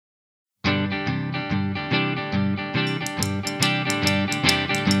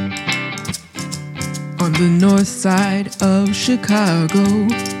On the north side of Chicago,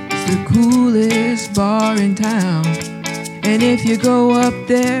 it's the coolest bar in town. And if you go up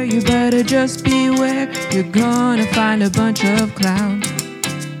there, you better just beware. You're gonna find a bunch of clowns.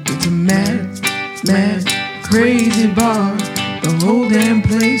 It's a mad, crazy bar. The whole damn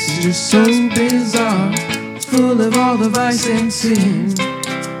place is just so bizarre, full of all the vice and sin.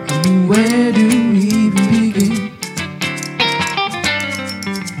 I mean, where do we even begin?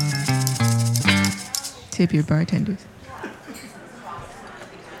 Tip your bartenders.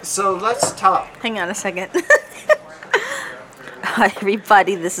 So let's talk. Hang on a second. Hi,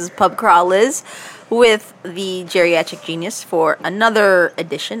 everybody. This is Pub Crawl Liz with the Geriatric Genius for another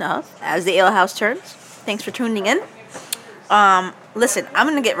edition of As the Ale House Turns. Thanks for tuning in. Listen, I'm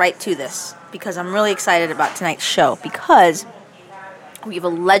going to get right to this because I'm really excited about tonight's show because we have a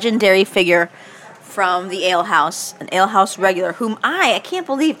legendary figure from the Ale House, an Ale House regular, whom I can't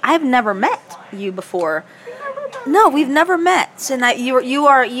believe I've never met you before. No, we've never met. And you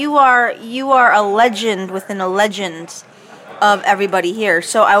are a legend within a legend of everybody here.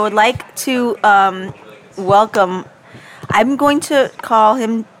 So I would like to welcome. I'm going to call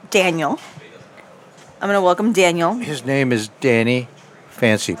him Daniel. I'm going to welcome Daniel. His name is Danny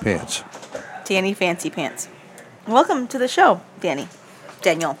Fancy Pants. Danny Fancy Pants. Welcome to the show, Daniel.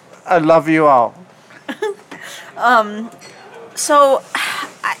 I love you all. So,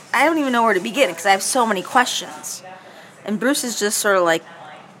 I don't even know where to begin because I have so many questions. And Bruce is just sort of like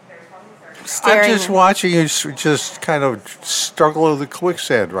staring. I'm just watching you just kind of struggle with the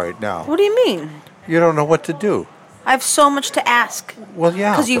quicksand right now. What do you mean? You don't know what to do. I have so much to ask. Well,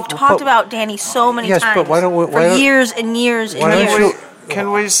 yeah. Because you've talked about Danny so many times. Yes, but why don't we... For years and years and years.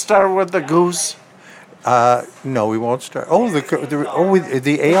 Can we start with the goose? No, we won't start.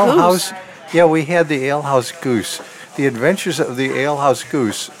 The Ale House. Yeah, we had the Ale House Goose. The Adventures of the Ale House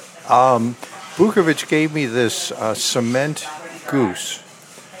Goose. Bukovic gave me this cement goose.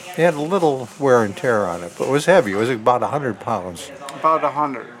 It had a little wear and tear on it, but it was heavy. It was about 100 pounds. About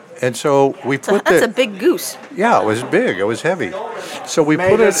 100. And so we put That's a big goose. Yeah, it was big. It was heavy. So we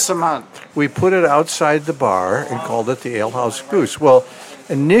put it cement. We put it outside the bar and called it the Ale House Goose. Well,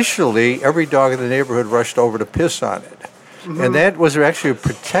 initially, every dog in the neighborhood rushed over to piss on it. Mm-hmm. And that was actually a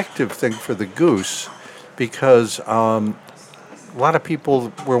protective thing for the goose because a lot of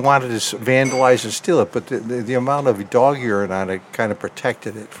people wanted to vandalize and steal it, but the amount of dog urine on it kind of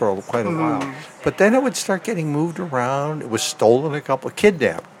protected it for quite a while. But then it would start getting moved around. It was stolen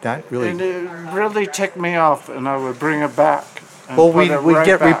kidnapped, not really. And it really ticked me off, and I would bring it back. Well, we'd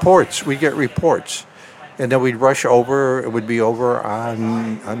get reports. We'd get reports. And then we'd rush over. It would be over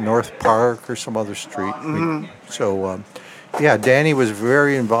on North Park or some other street. Mm-hmm. Yeah, Danny was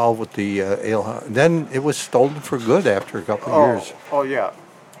very involved with the ale house. Then it was stolen for good after a couple of years. Oh, yeah.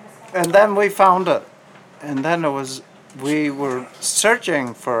 And then we found it. And then we were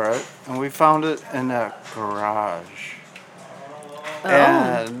searching for it, and we found it in a garage. Oh.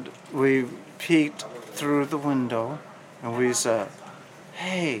 And we peeked through the window, and we said,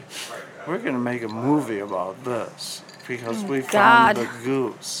 hey, we're going to make a movie about this because we found the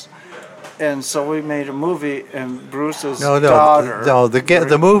goose. And so we made a movie, and Bruce's daughter... No,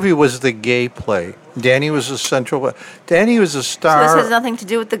 the movie was the gay play. Danny was Danny was a star... So this has nothing to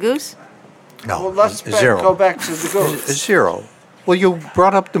do with the goose? No, well, let's go back to the goose. Zero. Well, you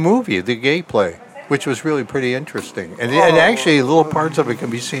brought up the movie, the gay play, which was really pretty interesting. And actually, little parts of it can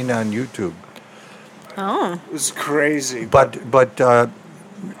be seen on YouTube. Oh. It was crazy. But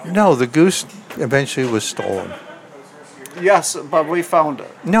no, the goose eventually was stolen. Yes, but we found it.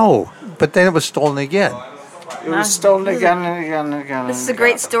 No, but then it was stolen again. It was stolen again and again and again. This is a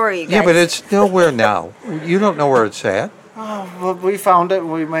great story, guys. Yeah, but it's nowhere now. You don't know where it's at. Oh, well, we found it, and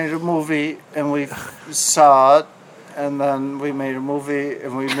we made a movie, and we saw it, and then we made a movie,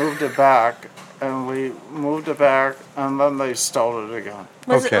 and we moved it back, and then they stole it again.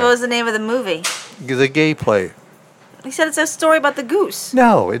 What was the name of the movie? The gay play. He said it's a story about the goose.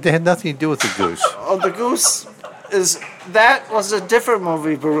 No, it had nothing to do with the goose. Oh, the goose... That was a different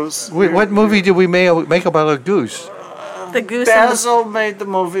movie, Bruce. What movie did we make about a goose? The goose. Basil made the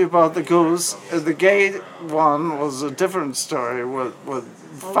movie about the goose. The gay one was a different story with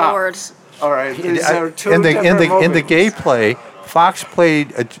Fox. All right, these are two different movies. In the gay play, Fox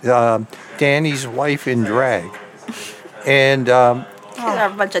played Danny's wife in drag, and they're a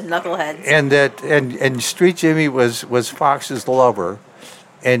bunch of knuckleheads. And Street Jimmy was Fox's lover.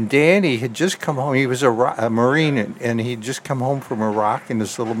 And Danny had just come home. He was a Marine, and he'd just come home from Iraq in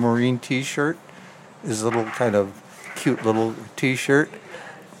his little Marine T-shirt, his little kind of cute little T-shirt.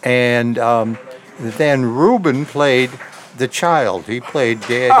 And then Reuben played the child. He played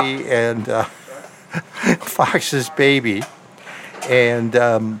Daddy, and Fox's baby.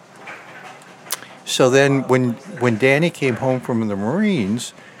 And so then when Danny came home from the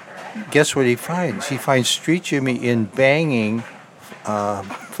Marines, guess what he finds? He finds Street Jimmy in banging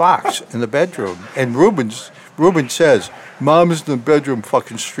Fox in the bedroom. And Ruben says, Mom's in the bedroom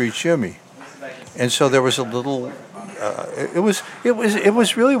fucking Street Jimmy. And so there was a little... it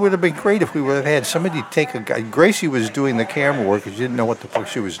was really would have been great if we would have had somebody take a guy. Gracie was doing the camera work because she didn't know what the fuck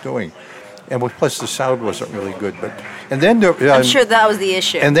she was doing, and plus the sound wasn't really good. And then I'm sure that was the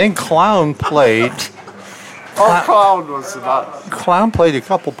issue. And then Clown played. Clown was about. Clown played a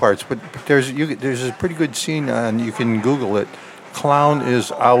couple parts, but there's a pretty good scene on. You can Google it. Clown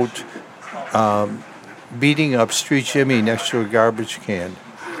is out beating up Street Jimmy next to a garbage can.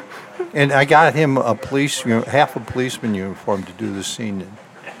 And I got him half a policeman uniform to do the scene.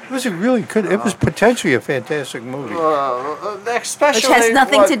 It was it was potentially a fantastic movie. Especially which has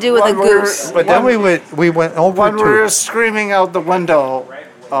nothing to do with a goose. But then we went over when we were screaming out the window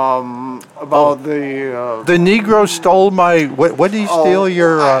about the Negro stole my. What did he steal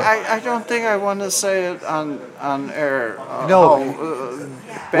your? I don't think I want to say it on air. What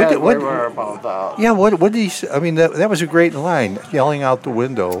we were about that. Yeah. What did he? I mean, that was a great line, yelling out the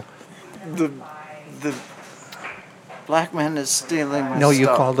window. The black man is stealing my No, stuff. you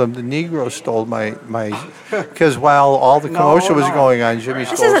called him the Negro stole my because while all the commotion was going on, Jimmy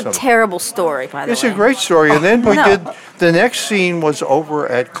stole This is something. a terrible story, by the way. It's a great story, and then we did. The next scene was over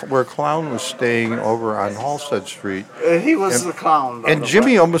at where Clown was staying over on Halstead Street. He was the clown. And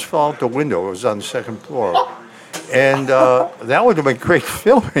Jimmy almost fell out the window. It was on the second floor. And that would have been great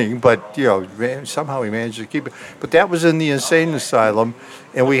filming, but somehow he managed to keep it. But that was in the insane asylum,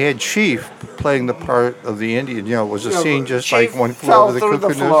 and we had Chief playing the part of the Indian. It was a scene just Chief like one flew fell over the through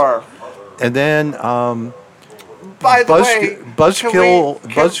cuckoo's the floor. And then By the way, Buzzkill.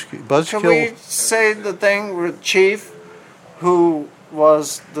 Can we say the thing with Chief, who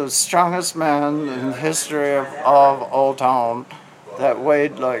was the strongest man in the history of Old Town, that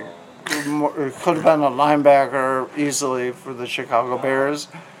weighed like could have been a linebacker easily for the Chicago Bears,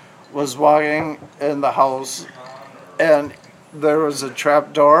 was walking in the house, and there was a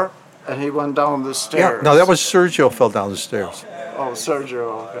trap door, and he went down the stairs. Yeah, no, that was Sergio fell down the stairs. Oh,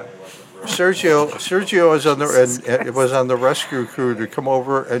 Sergio. Okay. Sergio was on the rescue crew to come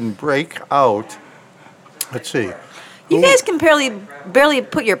over and break out. Let's see. You guys can barely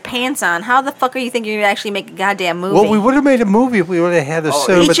put your pants on. How the fuck are you thinking you're going to actually make a goddamn movie? Well, we would have made a movie if we would have had a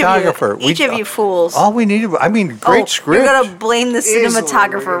cinematographer. Each of you fools. All we needed, great script. You're going to blame the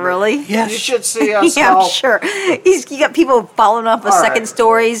cinematographer, really? Yes. You should see us Yeah, I'm sure. You got people falling off of second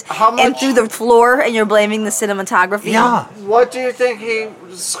stories and through the floor, and you're blaming the cinematography? Yeah. What do you think he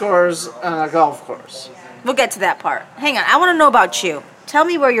scores on a golf course? We'll get to that part. Hang on. I want to know about you. Tell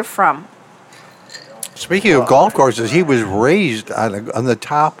me where you're from. Speaking of golf courses, he was raised on the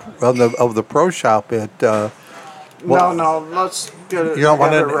top of the pro shop at. No, let's get it, you don't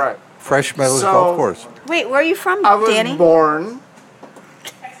want it it right. Fresh Meadows Golf Course. Wait, where are you from, I was Danny? born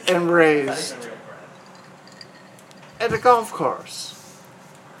and raised at a golf course.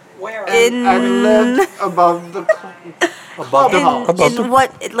 Where? I lived above the clubhouse. In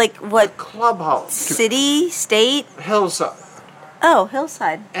what Clubhouse. city, state? Hillside. Oh,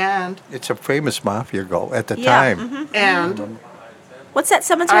 Hillside. And it's a famous mafia golf at the Yeah, time. mhm. And what's that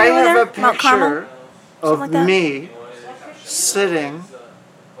cemetery I over there? have a Mount Carmel? picture of like that? me sitting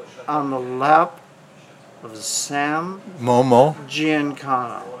on the lap of Sam Momo.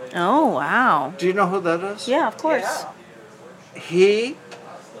 Giancana. Oh, wow. Do you know who that is? Yeah, of course. He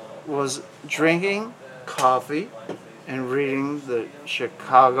was drinking coffee and reading the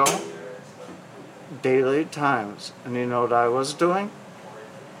Chicago Daily Times. And you know what I was doing?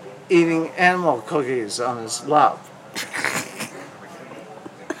 Eating animal cookies on his lap.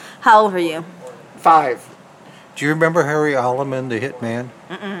 How old were you? 5. Do you remember Harry Alleman, the hitman?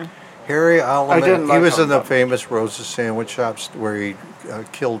 Mm-mm. Harry Alleman, didn't like he was him, in the though. famous Rose's Sandwich Shops where he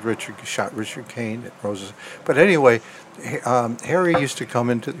shot Richard Kane at Rose's. But anyway, Harry used to come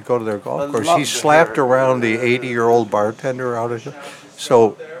go to their golf I course. love He the slapped Harry. around the 80-year-old bartender out of it.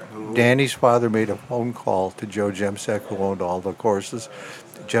 So Danny's father made a phone call to Joe Jemsek, who owned all the courses.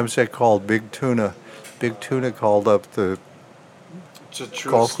 Jemsek called Big Tuna. Big Tuna called up the It's a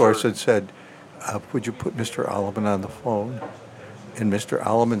true golf course story. and said, would you put Mr. Alleman on the phone? And Mr.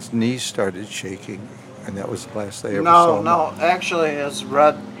 Alleman's knees started shaking, and that was the last they ever saw him. No, actually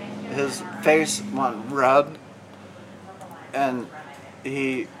his face went red, and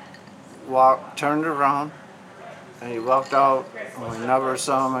he turned around, and he walked out, and we never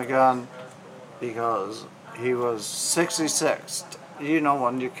saw him again, because he was 66 You know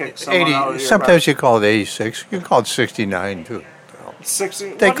when you kick someone 80. out of your Sometimes you call it 86. You can call it 69 too.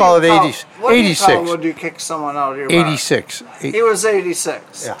 60. They call it 80. What do you 86. call when you kick someone out of your bar? 86. He was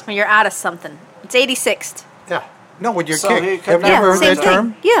 86. Yeah. When you're out of something. It's 86th. Yeah. No, when you're So he kicked. could Have you never- ever heard same that thing.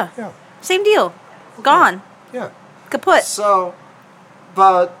 term? Yeah. Yeah. Same deal. Gone. Yeah. Kaput. So,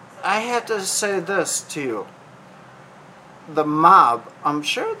 but I have to say this to you. The mob, I'm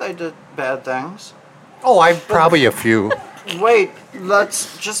sure they did bad things. Oh, I've probably a few. Wait,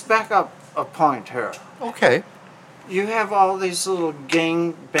 let's just back up a point here. Okay. You have all these little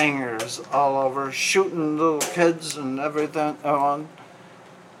gang bangers all over shooting little kids and everything on.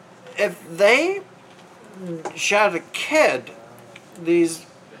 If they shot a kid, these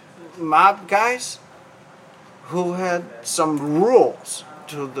mob guys who had some rules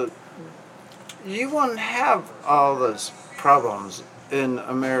to the, you wouldn't have all these problems in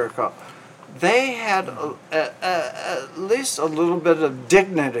America. They had at least a little bit of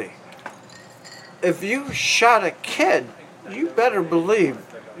dignity. If you shot a kid, you better believe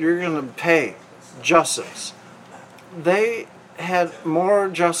you're going to pay justice. They had more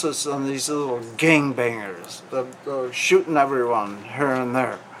justice than these little gangbangers that are shooting everyone here and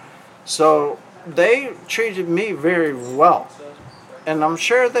there. So they treated me very well. And I'm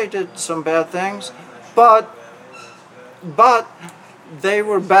sure they did some bad things, but they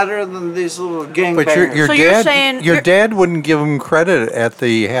were better than these little gangbangers. But your So you're dad, saying- your dad wouldn't give him credit at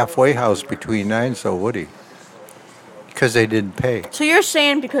the halfway house between nine, so would he? Because they didn't pay, So you're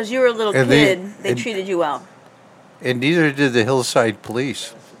saying because you were a little And kid, they and- treated you well. and neither did the Hillside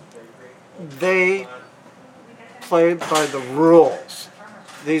Police. They played by the rules.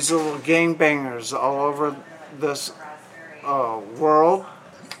 These little gangbangers all over this world,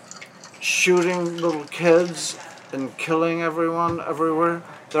 shooting little kids and killing everyone everywhere.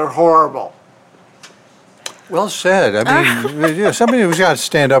 They're horrible. Well said. I mean, yeah, somebody who's got to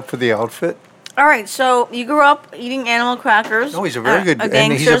stand up for the outfit. All right, so you grew up eating animal crackers. No, he's a very good, a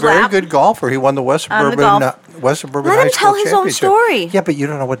and he's a gangster's very lap. good golfer. He won the West On the Suburban golf. West Suburban Let High him tell School his own Championship. story. Yeah, but you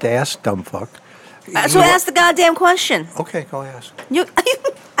don't know what to ask, dumb fuck. So You- ask the goddamn question. Okay, go ask. You,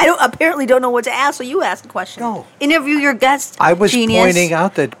 I apparently don't know what to ask, so you ask the question. No. Interview your guest. I was genius. pointing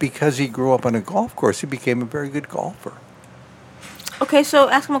out that because he grew up on a golf course, he became a very good golfer. Okay, so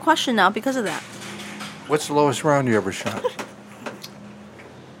ask him a question now because of that. What's the lowest round you ever shot?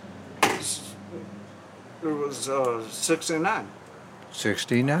 It was 69.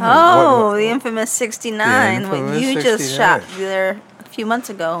 69. Oh, the infamous 69. The What infamous you just 69. shot there a few months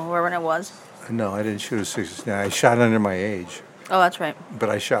ago, or when it was. No, I didn't shoot a 69. I shot under my age, Oh, that's right. but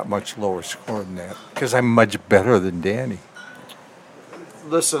I shot much lower score than that because I'm much better than Danny.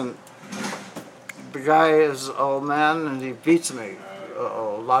 Listen, the guy is an old man and he beats me a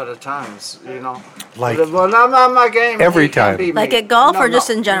lot of times, you know. Like- But when I'm on my game, Every he can time. beat Like me. at golf No, or just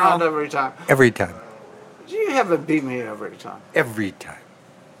no, in general? Not every time. Every time. You haven't beat me every time. Every time.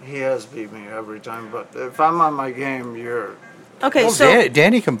 He has beat me every time, but if I'm on my game, you're. Okay, Well, so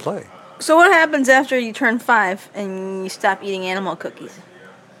Danny can play. so what happens after you turn 5 and you stop eating animal cookies?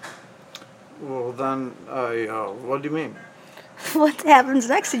 Well, then, what do you mean? What happens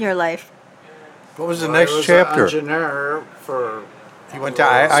next in your life? What was the Well, I next was chapter? an engineer for. He went to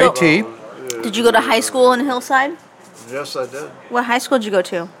IT. Did you go to high school in Hillside? Yes, I did. What high school did you go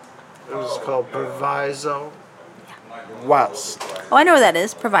to? It was called Proviso West. Oh, I know where that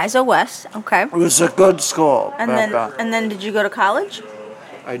is. Proviso West. Okay. It was a good school. And back then then. did you go to college?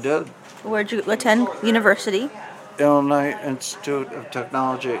 I did. Where'd you attend university? Illinois Institute of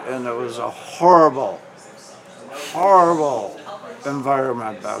Technology, and it was a horrible, horrible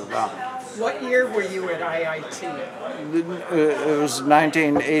environment back then. What year were you at IIT? It was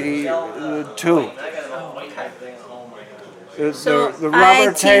 1982. So The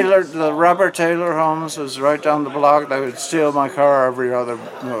Robert IT the Robert Taylor homes was right down the block. They would steal my car every other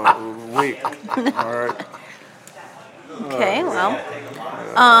week. All right. Okay, well,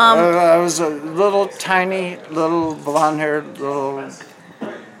 I was a little tiny, little blonde-haired little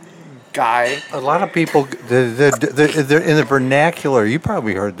guy. A lot of people, they're in the vernacular, you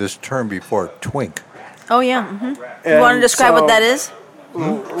probably heard this term before, twink. oh yeah. You want to And describe what so- that is?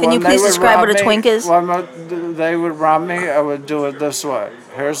 When you they please would describe rob what a me- twink is? When they would rob me, I would do it this way.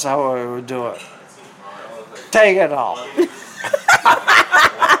 Here's how I would do it. Take it all.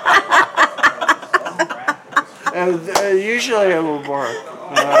 And, usually it would work.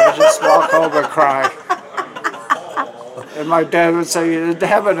 I would just walk home and cry. And my dad would say, "You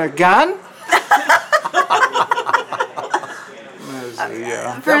having a gun?" I would say,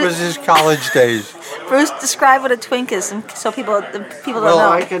 yeah. That was his college days. Bruce, describe what a twink is, so people don't Well, know.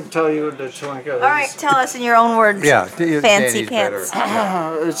 I can tell you what the twink is. All right, tell us in your own words. Yeah, Fancy Danny's pants.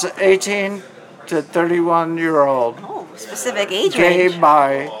 better. It's 18 to 31-year-old Oh, specific age gay range.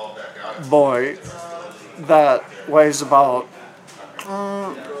 bi boy that weighs about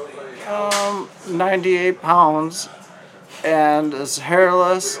 98 pounds and is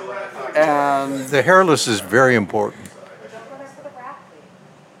hairless, and The hairless is very important.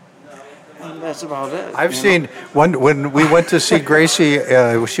 that's about it. I've you seen when we went to see Gracie.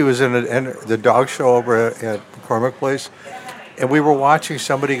 She was in the dog show over at McCormick Place, and we were watching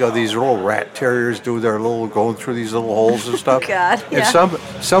somebody go. These little rat terriers do their little going through these little holes and stuff. God, And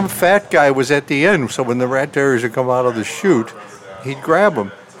yeah. some fat guy was at the end. So when the rat terriers would come out of the chute, he'd grab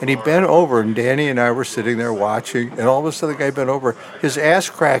them. And he bent over, and Danny and I were sitting there watching, and all of a sudden the guy bent over. His ass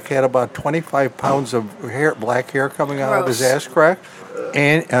crack had about 25 pounds of hair, black hair coming out of his Gross. ass crack,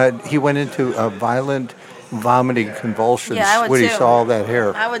 and he went into violent vomiting convulsions Yeah, I would when he too. saw all that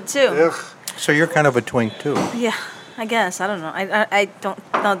hair. I would too. know? Ugh. So you're kind of a twink too. Yeah, I guess. I don't know. I don't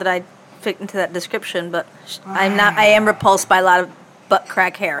know that I fit into that description, but I'm not. I am repulsed by a lot of butt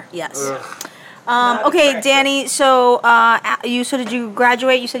crack hair. Yes. Okay, Danny. So so did you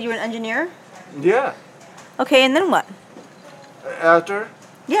graduate? You said you were an engineer. Yeah. Okay, and then what? After.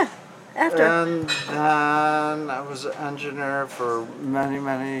 Yeah, after. And then I was an engineer for many,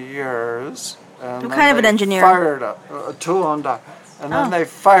 many years. And What then kind of an they engineer? Fired us, a tool and die. And then Oh. they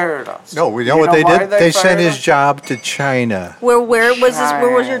fired us. No, we know You what they why did. They sent fired his us? job to China. Where was this?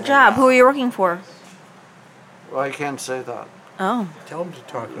 Where was your job? Who were you working for? Well, I can't say that. Oh, Tell him to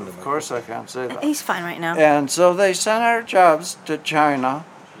talk to them. Of course, I can't say that. he's fine right now. And so they sent our jobs to China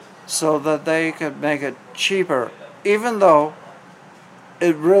so that they could make it cheaper, even though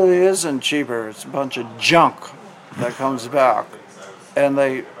it really isn't cheaper. It's a bunch of junk that comes back, and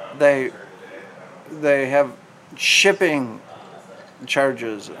they have shipping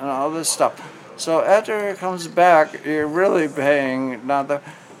charges and all this stuff. So after it comes back, you're really paying not that.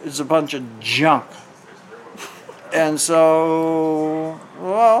 It's a bunch of junk. And so,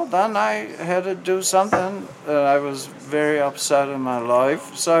 well, then I had to do something. I was very upset in my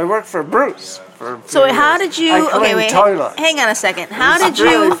life. So I worked for Bruce for a few So how years. did you? I Okay, cleaned wait. toilets. Hang on a second. How It was did you?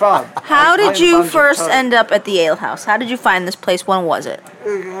 really fun. How I did cleaned a you bunch of first toilets. end up at the ale house? How did you find this place? When was it?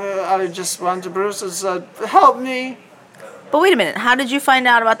 I just went to Bruce and said, "Help me." But wait a minute. How did you find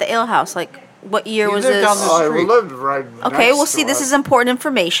out about the ale house? Like, what year He was lived this? down the I street. lived right Okay, next well, see, to this it. is important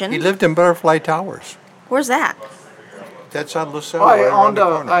information. He lived in Butterfly Towers. Where's that? That's on LaSalle. I right around owned the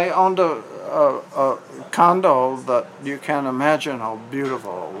a corner. a condo that you can't imagine how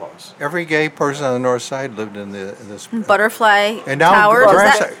beautiful it was. Every gay person on the north side lived in this. Butterfly And now Towers. Is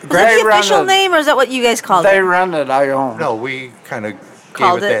Grant- that, was that Grant the official rented- name, or is that what you guys called They it? rented, I owned. No, we kind of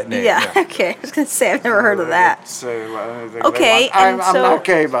Called gave it that name. Yeah. Okay. I was gonna say I've never heard of that. Say anything Okay, they want. and I'm so- not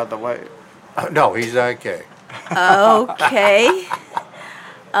gay, by the way. No, he's not gay. Okay.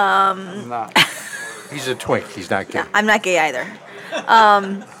 I'm not. He's a twink. He's not gay. I'm not gay either.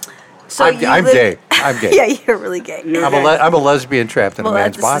 So I'm, you I'm lived- gay. I'm gay. Yeah, you're really gay. I'm a lesbian trapped in a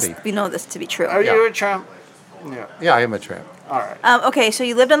man's body. We know this to be true. Are Yeah. you a tramp? Yeah. Yeah, I am a tramp. All right. Okay, so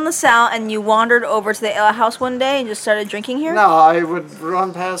you lived on LaSalle and you wandered over to the ale house one day and just started drinking here? No, I would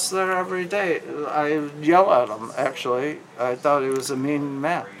run past there every day. I would yell at him, actually. I thought he was a mean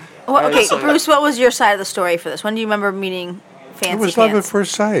man. Well, okay, I'd say- Bruce, what was your side of the story for this? When do you remember meeting Fancy It was love at Pants?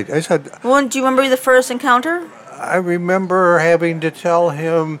 first sight. I said, When do you remember the first encounter? I remember having to tell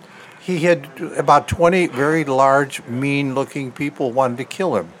him he had about 20 very large, mean-looking people wanted to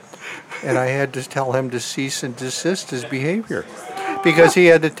kill him. And I had to tell him to cease and desist his behavior because he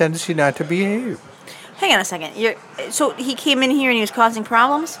had a tendency not to behave. Hang on a second. So he came in here and he was causing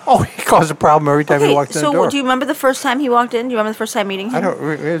problems? Oh, he caused a problem every time he Okay, walked in so the door. do you remember the first time he walked in? Do you remember the first time meeting him? I don't.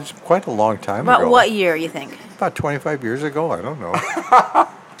 It was quite a long time About ago. what year, you think? About 25 years ago. I don't know.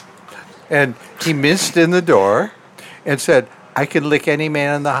 And he minced in the door and said, "I can lick any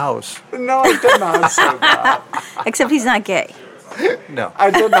man in the house." No, I did not say that. Except he's not gay. No, I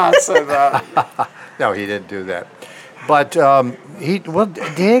did not say that. no, he didn't do that. But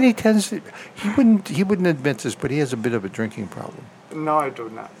Danny tends to. He wouldn't admit this, but he has a bit of a drinking problem. No, I do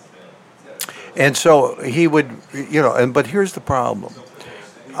not. And so he would, but here's the problem.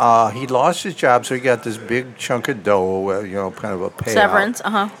 He lost his job, so he got this big chunk of dough, kind of a payout. Severance,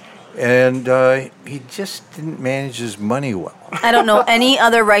 uh-huh. And he just didn't manage his money well. I don't know any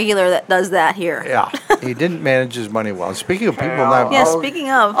other regular that does that here. Yeah, he didn't manage his money well. And speaking of people Yeah. not... Yeah, Oh. speaking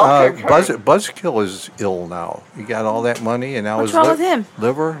of, Okay, Buzzkill is ill now. He got all that money, and now What's his wrong with him?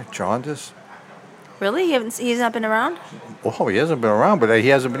 liver, jaundice. Really? He's not been around? Oh, he hasn't been around, but he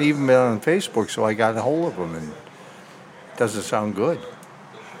hasn't been even been on Facebook, so I got a hold of him, and it doesn't sound good.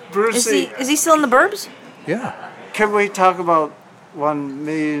 Brucey, Is he still in the burbs? Yeah. can we talk about when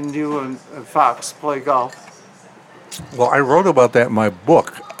me and you and Fox play golf? Well, I wrote about that in my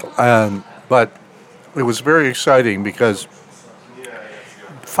book, but it was very exciting because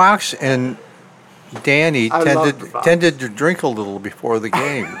Fox and Danny I loved Fox. tended to drink a little before the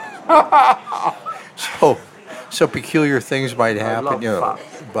game. So peculiar things might happen, love you know. Fox.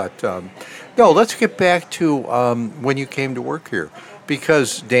 But no, let's get back to when you came to work here,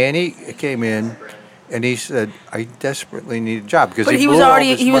 because Danny came in and he said, "I desperately need a job," because But he he'd blew all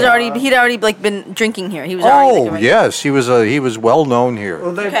this money. already like been drinking here. He was already. Oh yes, he was well known here.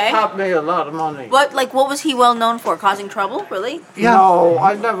 Well, they Okay. popped me a lot of money. What was he well known for? Causing trouble? Really? Yeah. No,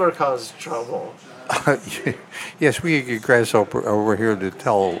 I never caused trouble. Yes, we could get Grasshopper over here to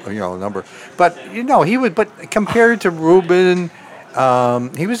tell a number, but he would. But compared to Ruben,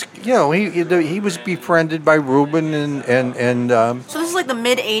 he was he was befriended by Ruben and So this is like the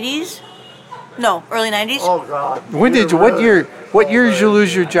mid '80s. No, early '90s. Oh God. when did you what year did you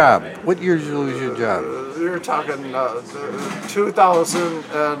lose your job? What year did you lose your job? You're talking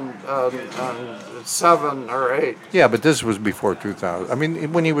 2007 or 8. Yeah, but this was before 2000. I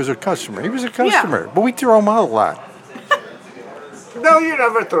mean, when he was a customer, but we threw him out a lot. No, you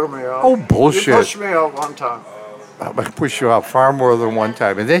never threw me out. Oh, bullshit. You pushed me out one time. I pushed you out far more than one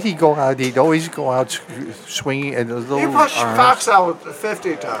time, and then he'd always go out swinging and those little You pushed arms. Fox out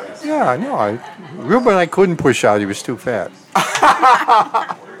 50 times. Yeah, I know. Ruben I couldn't push out; he was too fat.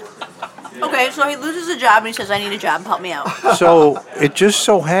 Okay, so he loses a job and he says, "I need a job. Help me out." So it just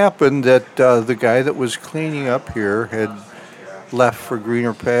so happened that the guy that was cleaning up here had left for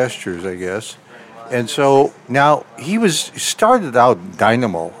greener pastures, I guess. And so now he started out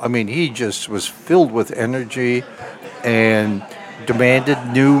dynamo. I mean, he just was filled with energy and demanded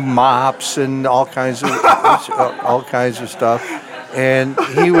new mops and all kinds of stuff. And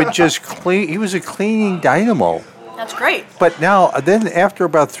he would just clean. He was a cleaning dynamo. That's great. But then after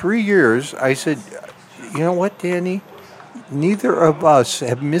about 3 years, I said, "You know what, Danny? Neither of us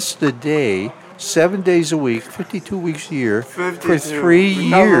have missed a day, 7 days a week, 52 weeks a year, for 3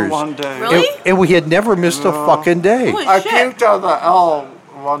 Never years. one day. Really? And we had never missed a fucking day." Holy I shit. puked on the L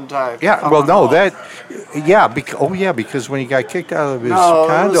one time. Yeah, well, no, because when he got kicked out of his No, it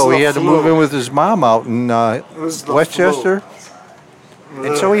condo, was he the had to move flu. in with his mom out in was the Westchester.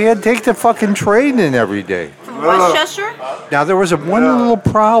 And so he had to take the fucking train in every day. From Westchester? Now, there was one little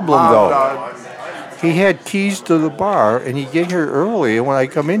problem, Oh, though. God. He had keys to the bar, and he'd get here early, and when I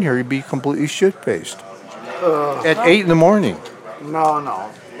come in here, he'd be completely shit-faced. At 8 in the morning. No.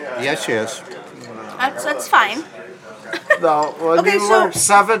 Yes. That's fine. No, when Okay, you so- work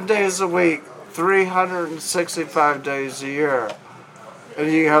 7 days a week, 365 days a year,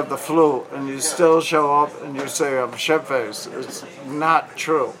 and you have the flu, and you still show up and you say I'm shit-faced, it's not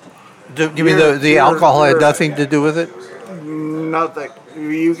true. You mean the alcohol had nothing to do with it? Nothing.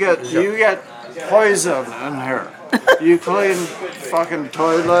 You get poison in here. You clean fucking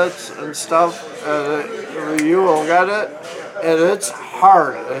toilets and stuff, and you will get it, and it's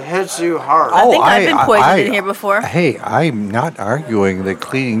hard. It hits you hard. I think I've been poisoned in here before. Hey, I'm not arguing that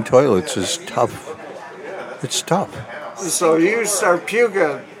cleaning toilets is tough. It's tough. So you start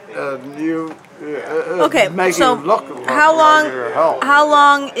puking, and you Okay, make so you look how like long? you're hell. How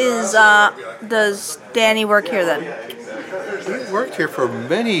long does Danny work here then? He worked here for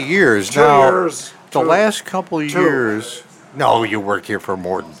many years 2 now. years. The two. last couple of 2. years. No, you worked here for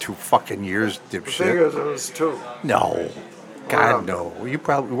more than 2 fucking years, I think dipshit. it was 2. No. God, no. You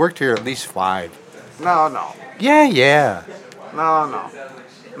probably worked here at least 5. No. Yeah.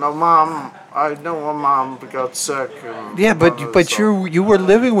 No, Mom. I know my mom got sick. And Yeah, but so- you were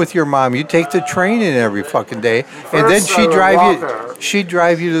living with your mom. You take the train in every fucking day, and then First I would walk her. she'd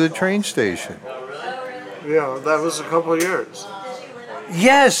drive you to the train station. Yeah, that was a couple of years.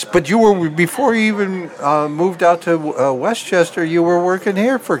 Yes, but you were before you even moved out to Westchester. You were working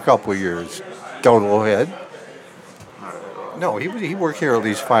here for a couple of years. Total head. No, he worked here at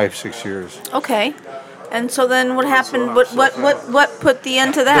least 5-6 years. Okay. And so then what happened? What put the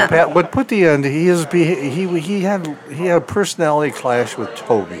end to that? What put the end? He had a personality clash with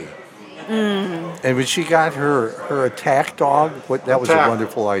Toby. And when she got her attack dog, that was a Attack.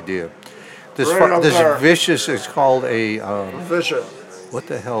 wonderful idea. This Right up there. vicious is called a Vicious. what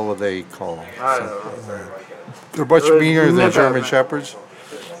the hell are they called? I don't know. They're much meaner than Never. German shepherds.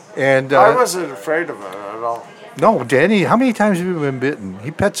 And I wasn't afraid of it at all. No, Danny, how many times have you been bitten?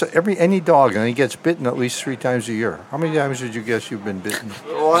 He pets any dog, and he gets bitten at least 3 times a year. How many times did you guess you've been bitten?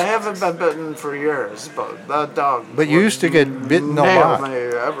 Well, I haven't been bitten for years, but that dog. But you used to get bitten a nail lot. me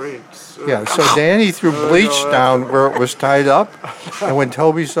every. Yeah, so Danny threw bleach down where it was tied up, and when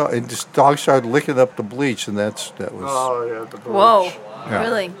Toby saw it, this dog started licking up the bleach, and that was. Oh yeah, the bleach. Whoa. Yeah.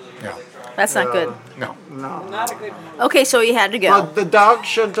 Really? Yeah. That's not good. No. No. Not a good. Okay, so you had to go. But the dog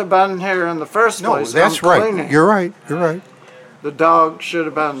shouldn't have been here in the first No, place. that's I'm right. cleaning. You're right. You're right. The dog should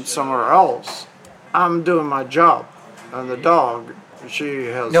have been somewhere else. I'm doing my job, and the dog, she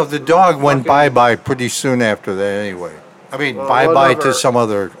has. No, the dog went fucking- bye-bye pretty soon after that anyway. I mean, Well, bye-bye whatever. to some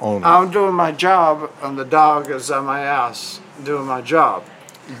other owner. I'm doing my job, and the dog is on my ass doing my job.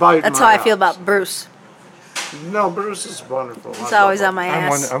 Biting That's my how I feel ass. about Bruce. No, Bruce is wonderful. He's always on my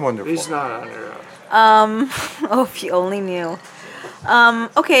ass. I'm wonderful. He's not on your ass. Oh, if you only knew.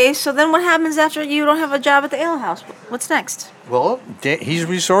 Okay, so then what happens after you don't have a job at the ale house? What's next? Well, he's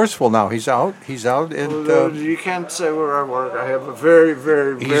resourceful now. He's out. He's out, and You can't say where I work. I have a very,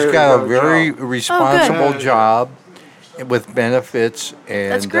 very, he's very got a good very job. responsible Oh, good. job with benefits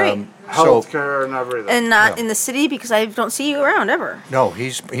and That's great. so Health care and everything. And not Yeah. in the city because I don't see you around ever. no,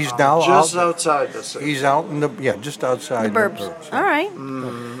 he's now just out. outside the city. He's out in the just outside The burbs. yeah. All right.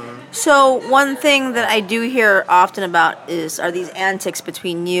 Mm-hmm. So one thing that I do hear often about are these antics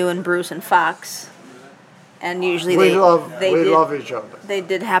between you and Bruce and Fox, and usually we they did, love each other. They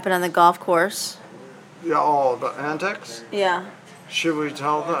did happen on the golf course. Yeah, all the antics. Yeah. Should we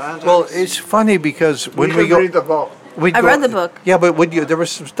tell the antics? Well, it's funny because when we we can go, read the book. we'd I go- read the book. Yeah, but there was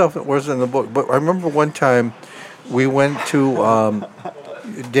some stuff that wasn't in the book. But I remember one time we went to.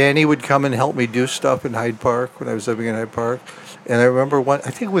 Danny would come and help me do stuff in Hyde Park when I was living in Hyde Park. And I remember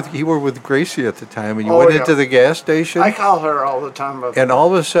you were with Gracie at the time, and you Oh, went yeah. into the gas station. I call her all the time. But And all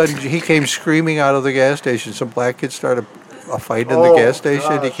of a sudden, he came screaming out of the gas station. Some black kid started a fight in the Oh, gas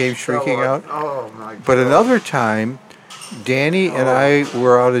station. He gosh, came shrieking that out. was- Oh my God. But another time, Danny and I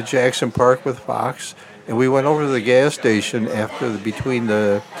were out at Jackson Park with Fox, and we went over to the gas station between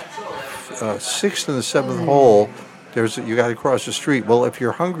the 6th and the 7th hole. You got to cross the street. Well, if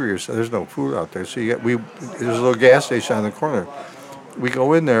you're hungry, there's no food out there, so there's a little gas station on the corner. We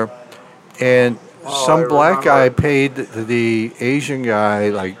go in there, and some I black guy remember. paid the Asian guy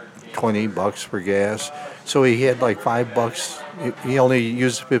like $20 for gas, so he had like $5. He only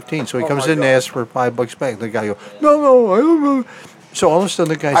used 15, so he comes my in and God. asks for $5 back. The guy goes, no, I don't know. So all of a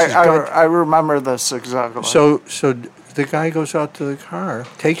sudden the guy says, "God." I remember this exactly. So the guy goes out to the car,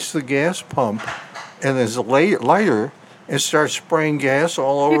 takes the gas pump, and there's a lighter, and starts spraying gas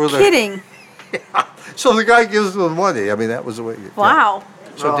all over You're the. kidding. So the guy gives them money. I mean, that was the way. Wow.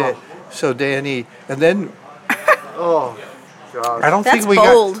 So, so Danny, and then oh God. I don't That's think we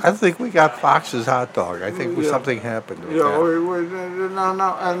bold. got. I think we got Fox's hot dog. I think Yeah. something happened. With Yeah, that.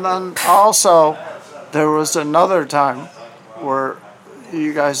 no. And then also, there was another time where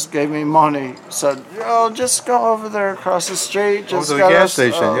you guys gave me money, said, just go over there across the street, just to the get gas us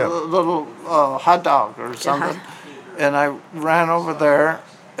station, a yeah. little hot dog or something. And I ran over there,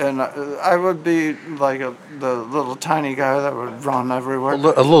 and I would be like the little tiny guy that would run everywhere. A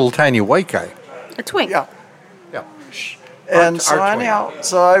little tiny white guy. A twink. Yeah. Yeah. And Our so twin. anyhow,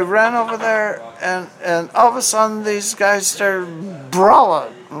 so I ran over there, and all of a sudden these guys started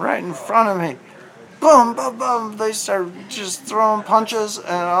brawling right in front of me. Boom, boom, boom. They started just throwing punches,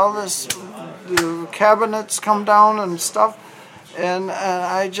 and all this cabinets come down and stuff. And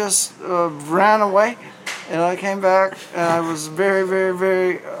I just ran away, and I came back, and I was very, very,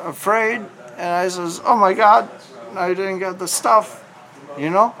 very afraid. And I says, "Oh my God, I didn't get the stuff," you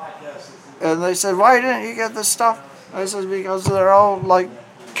know. And they said, "Why didn't you get the stuff?" I said, "Because they're all like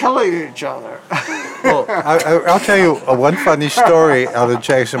killing each other." Well, I'll tell you one funny story out of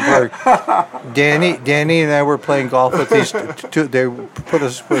Jackson Park. Danny and I were playing golf with these two. They put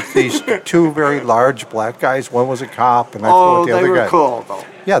us with these two very large black guys. One was a cop, and I forgot Oh, the they other were guy. cool though.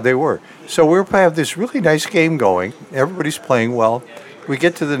 Yeah, they were. So we were playing this really nice game going. Everybody's playing well. We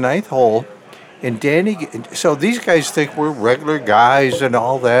get to the 9th hole, and Danny. So these guys think we're regular guys and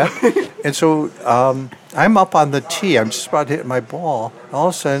all that, and so I'm up on the tee. I'm just about to hit my ball. All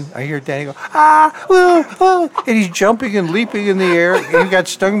of a sudden, I hear Danny go, and he's jumping and leaping in the air. And he got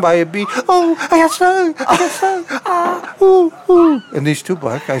stung by a bee. Oh, I got stung. Ooh, ooh. And these two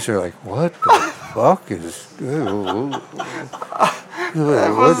black guys are like, what the fuck is... I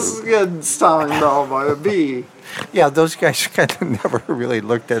was getting stung though by a bee. Yeah, those guys kind of never really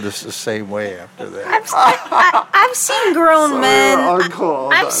looked at us the same way after that. I've seen grown men. They were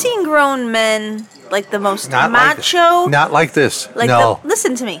uncool I've then. seen grown men like the most Not like macho. Not like this. like no.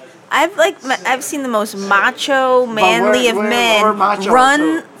 listen to me. I've seen the most macho, manly of we're men macho,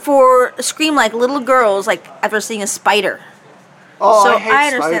 run too. scream like little girls, like after seeing a spider. Oh, So I hate I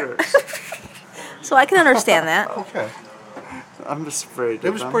understand. spiders. So I can understand that. Okay. I'm just afraid. It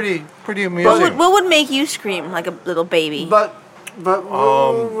of was them. pretty amusing. What would make you scream like a little baby? But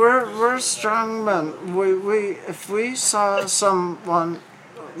we're strong men. We if we saw someone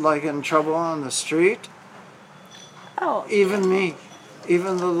like in trouble on the street, Oh, even me,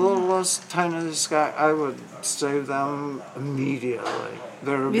 even the littlest, tiniest guy, I would save them immediately.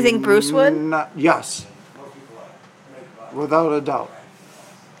 You think Bruce would? Yes, without a doubt.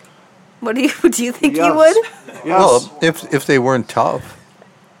 what do you think he Yes. would? Yes. Well, if they weren't tough,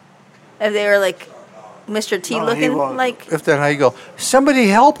 If they were like Mr. T No, he looking, won't. like if then how you go, somebody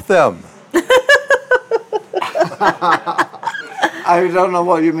help them. I don't know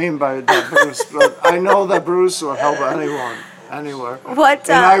what you mean by that, Bruce, but I know that Bruce will help anyone, anywhere. what?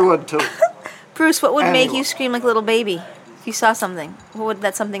 And I would too. Bruce, what would make Anyone. you scream like a little baby if you saw something? What would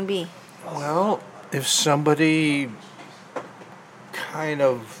that something be? Well, if somebody kind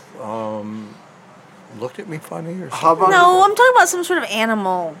of looked at me funny or How something. about No, I'm talking about some sort of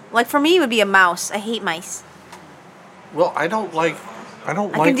animal. Like for me, it would be a mouse. I hate mice. Well, I don't like. I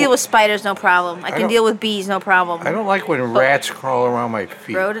can deal with spiders, no problem. I can don't- deal with bees, no problem. I don't like when rats crawl around my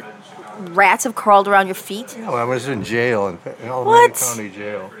feet. Rats have crawled around your feet. Yeah, when I was in jail in Alameda What? County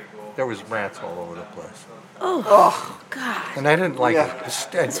Jail, there was rats all over the place, Oh, God. and I didn't like Yeah. it.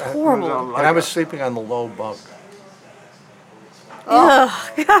 It's horrible. And I was sleeping on the low bunk. Oh,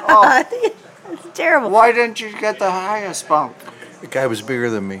 God. It's terrible. Why didn't you get the highest bunk? The guy was bigger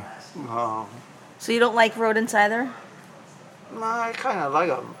than me. Oh, So you don't like rodents either? no, I kind of like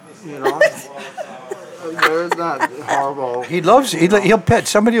them, you know. They're not horrible. He'll pet.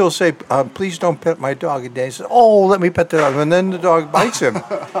 Somebody will say, "Please don't pet my dog." And Danny says, "Oh, let me pet the dog." And then the dog bites him,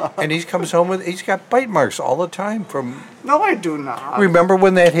 and he comes home he's got bite marks all the time from. No, I do not. Remember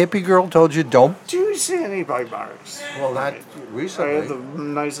when that hippie girl told you don't? Do you see any bite marks? Well, not I have recently. the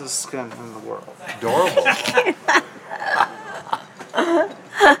nicest skin in the world. Adorable.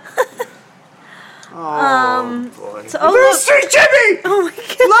 Oh, boy. So, oh, There's look. Street Jimmy! Oh, my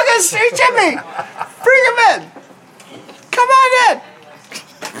God. Look at Street Jimmy! Bring him in! Come on in!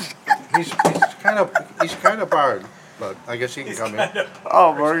 He's kind of barred, but I guess he can come in.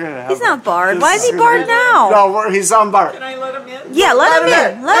 Oh, we're gonna have. He's not barred. Why is he barred now? No, he's unbarred. Can I let him in? Yeah, let him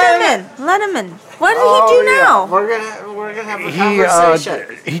Let him in. in. Let him in. Let him in. What did Oh, he do yeah. now? We're gonna have a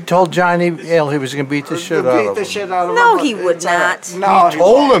conversation. He told Johnny Hale he was going to beat the shit out Beat of the him. shit out of No, him. he would It's all right. not. No, He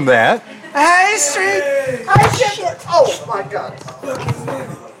told him that. Hey, Street! Hi, Jimmy! Oh my God!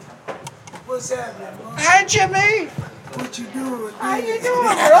 What's happening, man? Hi, Jimmy! What you doing? How you doing,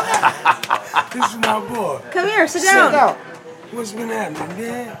 brother? This is my boy. Come here. Sit Sit down. down. What's been happening,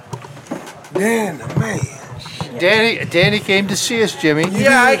 Dan? Dan, the man. Danny came to see us, Jimmy.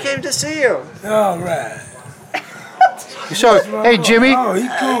 Yeah, I came to see you. All right. So, hey, Jimmy. Oh, he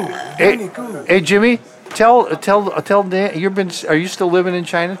cool. Danny cool. Hey, Jimmy. Tell Dan. Are you still living in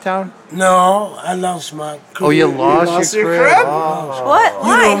Chinatown? No, I lost my crib. Oh, you lost your your crib? crib. What?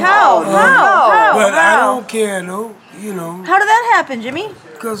 Why? know, How? How? But I How? don't care, though. You know, How did that happen, Jimmy?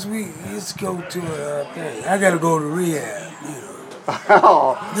 because we just go to a thing. I got to go to rehab, you know.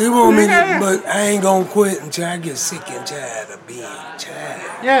 Oh, They want me to, but I ain't going to quit until I get sick and tired of being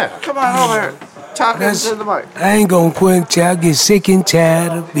tired. Yeah. come on over here. Talk That's- into the mic. I ain't gonna quit until I get sick and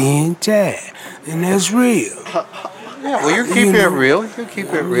tired of being tired. And that's real. Yeah. Well, you're keeping know, it real. You keep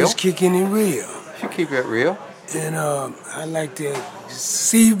it I'm real. just kicking it real. You keep it real. And I like to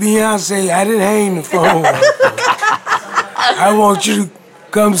see Beyonce. I didn't hang the phone. I want you to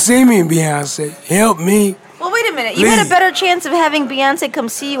come see me, Beyonce. Help me. Well, wait a minute. You had a Please. better chance of having Beyonce come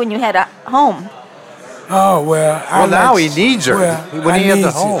see you when you had a home. Oh, well. Well, now he needs her. When he had the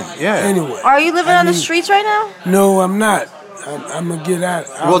needs home, it. yeah. Anyway. Are you living I on the need- streets right now? No, I'm not. I'm going to get out.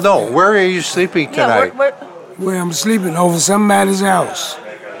 Well, no. Where are you sleeping tonight? Yeah. Where I'm sleeping over somebody's house.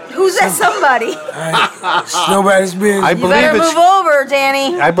 Who's that somebody? It's nobody's business. I You believe better it's. move over,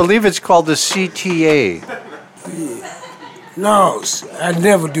 Danny. I believe it's called the CTA. No, I'd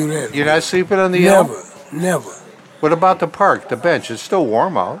never do that. You're not sleeping on the Never. What about the park, the bench? It's still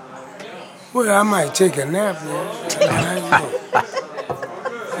warm out. Well, I might take a nap there.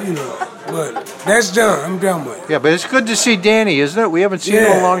 You know, but that's done. I'm done with it. Yeah, but it's good to see Danny, isn't it? We haven't seen him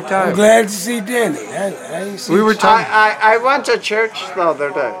in a long I'm time. glad to see Danny. I ain't seen We were talking. I went to church the other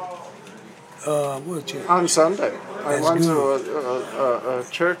day what you? on Sunday. I That's went good. to a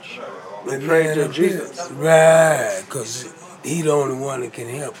church. We The prayed man to up Jesus. there. Right, because he the only one that can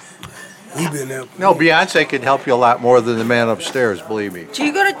help. He been helping. No, Beyonce can help you a lot more than the man upstairs, believe me. Do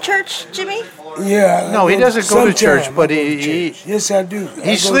you go to church, Jimmy? Yeah. No, he doesn't go to church, sometime but I go to he church. Yes, I do. I go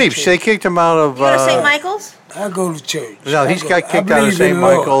he to sleeps. church. They kicked him out of. You go to St. Michael's? I go to church. No, he's got I kicked out of believe St. in the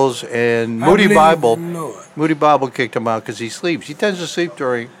Lord. Michael's, and I Moody believe Bible. in the Lord. Moody Bible kicked him out because he sleeps. He tends to sleep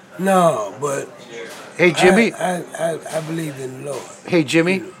during. No, but Hey, Jimmy. I believe in the Lord. Hey,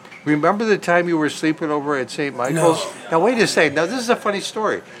 Jimmy. Remember the time you were sleeping over at St. Michael's? No. Now, wait a second. Now, this is a funny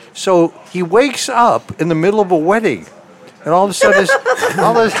story. So, he wakes up in the middle of a wedding, and all of a sudden,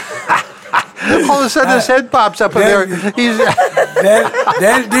 all of a sudden his head pops up in there. He's,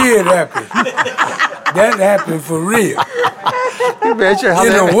 That did happen. That happened for real. imagine how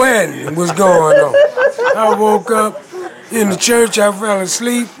In that, a wedding was going on. I woke up in the church, I fell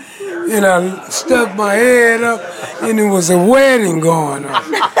asleep, and I stuck my head up, and it was a wedding going on.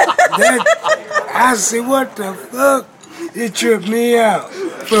 I said, what the fuck? It tripped me out.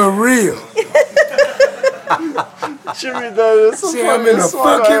 For real. Jimmy, that is the See, I'm in a funniest one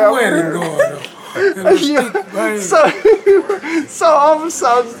I fucking ever wedding heard. going on. And I stick my head. So all of a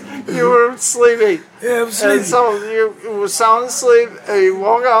sudden you were sleeping, Yeah, I'm and sleeping. so you were sound asleep, and you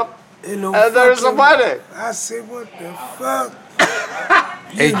woke up, In no and there's a fucking- wedding. I said, what the fuck?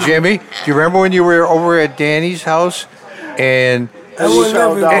 hey, Jimmy, do you remember when you were over at Danny's house, and I was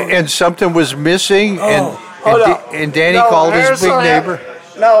fell never down. and something was missing, Hold up. and Danny No, called his here's big what neighbor.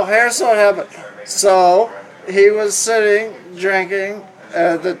 No, here's what happened. So he was sitting drinking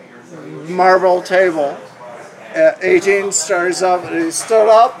at the marble table at 18 stories up, and he stood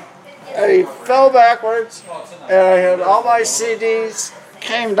up and he fell backwards, and I had all my CDs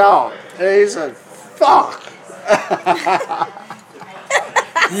came down. And he said, "Fuck."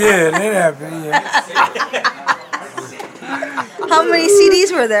 Yeah, that happened, yeah. How many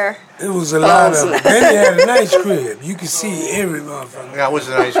CDs were there? It was a lot of them. Then he had a nice crib. You could see every motherfucker. That was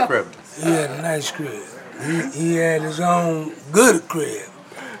a nice crib. He had a nice crib. He had his own good crib.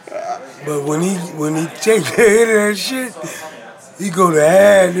 But when he take the head of that shit, he go to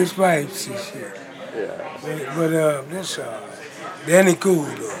add his pipes and shit. Yeah. But that's all right. Danny cool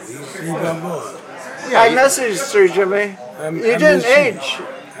though. He's my boy. I messaged you, Jimmy. You didn't miss you. age.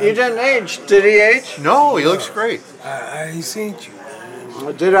 You didn't age. Did he age? No, he looks great. I ain't seen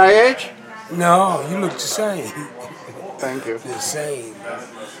you. Did I age? No, you look the same. Thank you. The same.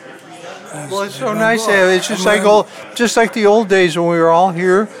 Well, it's so nice to have. It's just like the old days when we were all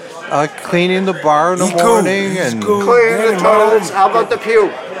here, cleaning the bar in the He cool. morning, He's and cool. Cleaning the Danny toilets. Malone. How about the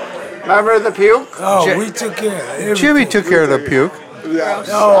puke? Remember the puke? Oh, Ja- we took care of everything. Jimmy took care of the puke. Yeah.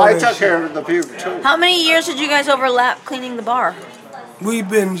 Oh, I that took shit. care of the puke too. How many years did you guys overlap cleaning the bar? We've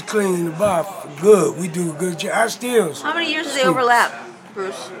been cleaning the bar for good. We do a good job. I still. How many years did they overlap,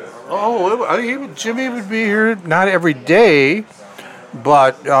 Bruce? Oh, Jimmy would be here not every day,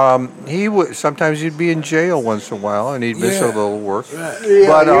 but he would. Sometimes he'd be in jail once in a while, and he'd miss a Yeah. little work. Right. Yeah,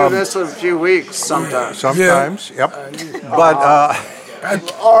 But, you miss miss a few weeks sometimes. Sometimes, yep. But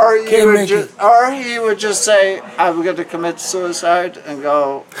Or Can't you would make just, or he would just say, "I'm going to commit suicide," and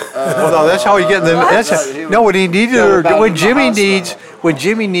go. well, no, that's how he get. What he needed, go back when in the Jimmy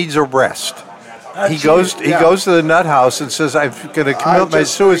hospital. needs a rest. He goes to the nut house and says, "I'm going to commit my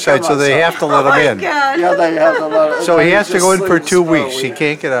just suicide," so they myself. have to let him in. God. Yeah, they have to let it. So he they has to just go in for sleeps 2 a weeks. He week.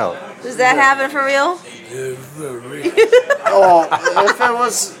 can't get out. Does that happen for real? Yeah, for real. Oh, if it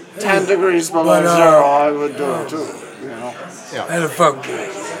was 10 degrees below But, zero, I would do it too. You know. That'll fuck with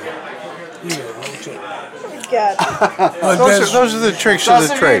you know, God. but that's, Those are the tricks of the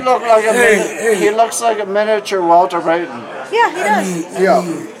Doesn't he trade. look like a Hey. He looks like a miniature Walter Payton. Yeah, he does.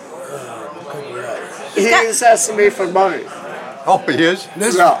 Yeah. He's asking me for money. Oh, he is?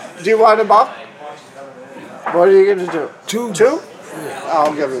 that's Yeah. Do you want him up? What are you going to do? two. Two?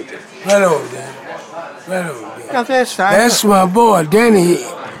 I'll give it to you. Right over there. Right over there. No, that's not. That's my boy. Danny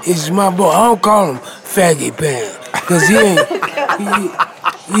is my boy. I don't call him Faggy Pan. Because he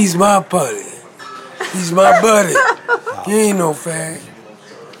ain't. He's my buddy. He's my buddy. He ain't no fag.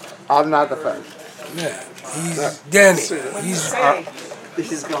 I'm not the fan. Yeah. He's Danny.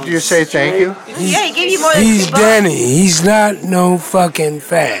 He's going Do you say thank you? Yeah, he gave you more than He's $2. Danny. He's not no fucking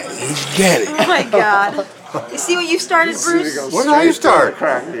fag. He's Danny. Oh my God. You see what you started, Bruce? When did I start?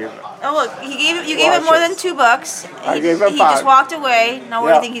 Crack deal. Oh look, you gave him more than $2. I gave him He 5. just walked away. Now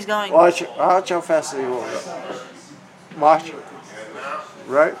where do you think he's going? Watch how fast he will go. Watch.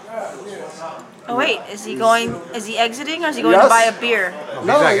 Right? Oh wait, is he going? Is he exiting, or is he going to Yes. buy a beer?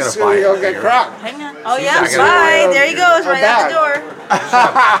 No, not he's gonna going to buy go get cracked. Hang on. Oh yeah, not gonna bye. buy There he goes, a right out the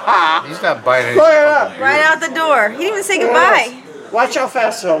bag. door. He's not buying any. Look at Right out the door. He didn't even say goodbye. that. Watch how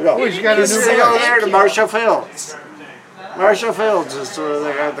fast he'll go. he's got a He's new going bag. there to Marshall Fields. Marshall Fields is where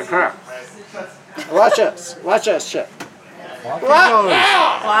they got the crack. Watch this. Watch this shit.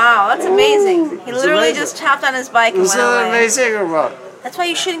 Wow, that's amazing. He literally amazing. just hopped on his bike and Is went that away. amazing or what? That's why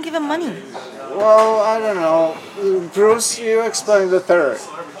you shouldn't give him money. Well, I don't know. Bruce, you explain the theory.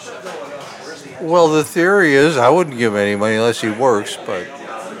 Well, the theory is I wouldn't give him any money unless he works, but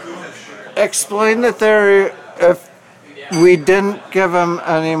Explain the theory. If we didn't give him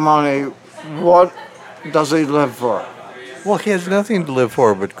any money, what does he live for? well, he has nothing to live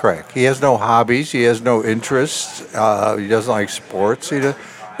for but crack. He has no hobbies. He has no interests. He doesn't like sports.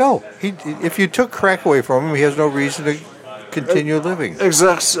 If you took crack away from him, he has no reason to continue living.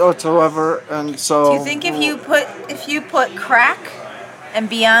 Exists whatsoever, and so. Do you think if you put crack and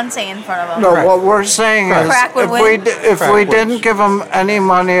Beyonce in front of him? No, Crack. what we're saying is, Crack would if win? if Crack we wins. didn't give him any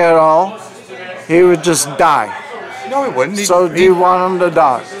money at all, he would just die. No, he wouldn't. So do you want him to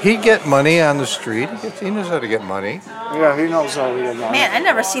die? He'd get money on the street. He knows how to get money. Yeah, he knows how to get money. Man, I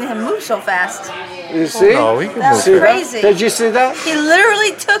never seen him move so fast. You see? No, he can That move was See fast. that? crazy. Did you see that? He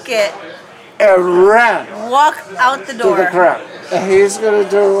literally took it, It ran walked out the to door. the crack. And he's gonna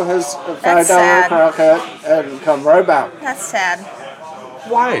do his $5 sad. crack hit and come right back. That's sad.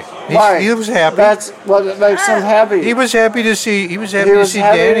 Why? Why? He was happy. That's what makes him happy. He was happy to see. He was happy He to was see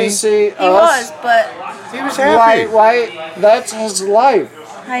happy Danny. to see He us. was, but He was happy. Why? That's his life.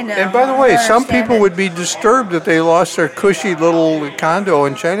 I know. And by the I way, some understand people it. would be disturbed that they lost their cushy little condo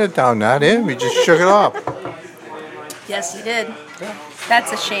in Chinatown. Not him. He just shook it off. Yes, he did.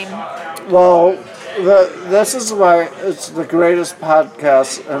 That's a shame. Well, this is why it's the greatest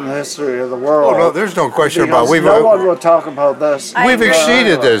podcast in the history of the world. Oh no, there's no question Because about. We've no one will talk about this. I we've agree.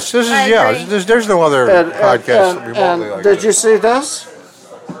 exceeded this. This is I agree. There's no other podcast remotely like did this. you see this?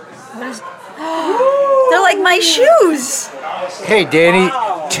 They're like my shoes. Hey, Danny,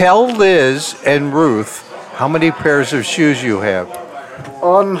 tell Liz and Ruth how many pairs of shoes you have.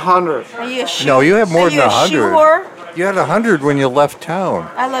 100. Are you a shoe? No, you have more Are than you a shoe 100. whore? You had 100 when you left town.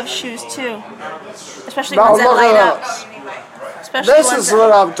 I love shoes too, especially Now ones that look light at up. us. Especially This ones is that.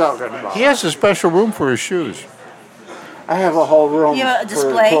 what I'm talking about. He has a special room for his shoes. I have a whole room You have a for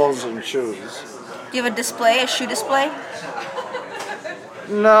display? clothes and shoes. Do you have a display, a shoe display?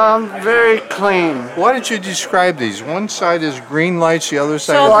 No, I'm very clean. Why don't you describe these? One side is green lights, the other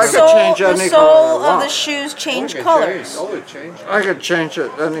side So I is could change any the color I sole of want. the shoes change colors. I could change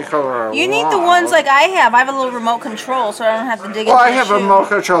it any color I want. You need the ones like I have. I have a little remote control, so I don't have to dig Well, into I the have shoe. a remote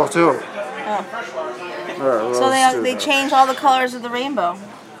control too. So they change all the colors of the rainbow.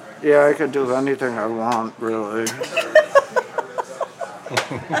 Yeah, I could do anything I want, really.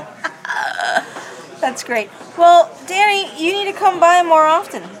 That's great. Well, Danny, you need to come by more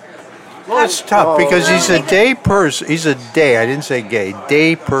often. Well, it's tough because he's a day person. He's a day. I didn't say gay.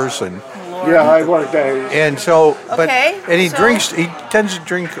 Day person, Yeah, I work days. and so. But Okay, and he so- drinks. He tends to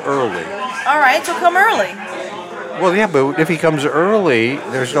drink early. All right, so come early. Well, yeah, but if he comes early,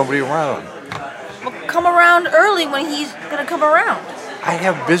 there's nobody around. Well, come around early when he's gonna come around. I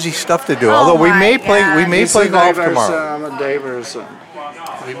have busy stuff to do. Oh Although we my may play. We God. may He's play a golf day person, tomorrow. I'm a day person.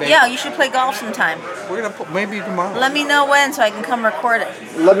 We may, Yeah, you should play golf sometime. We're gonna maybe tomorrow. Let me know when so I can come record it.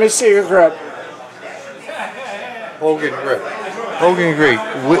 Let me see your grip. Hogan grip. Hogan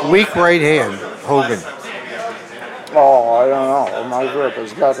grip. Weak right hand. Hogan. Oh, I don't know. My grip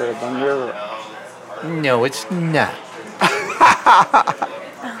is better than your grip. No, it's not.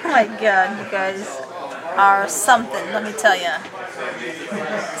 Oh my God, you guys are something. Let me tell you,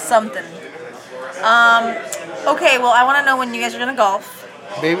 something. Okay, well, I want to know when you guys are gonna golf.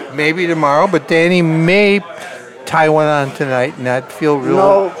 Maybe tomorrow, but Danny may tie one on tonight and not feel real.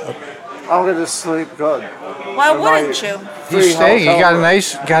 No, I'm gonna sleep good. Why wouldn't you? He's staying. He got a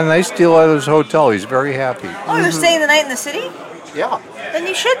nice deal out of his hotel. He's very happy. Oh, you're staying the night in the city? Yeah. Then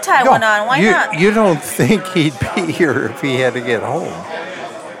you should tie one on. Why not? You don't think he'd be here if he had to get home?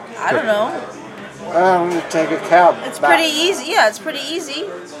 I don't know. I'm gonna take a cab. It's back. pretty easy. Yeah, it's pretty easy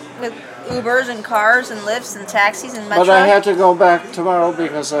with Ubers and cars and lifts and taxis and metro. But I had to go back tomorrow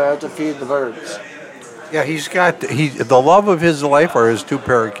because I had to feed the birds. Yeah, the love of his life are his two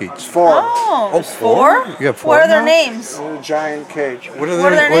parakeets. 4. Oh, Oh, four? You have four What are their now? names? In a giant cage. What are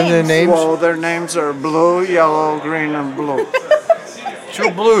What are their their names? names? Well, their names are blue, yellow, green, and blue.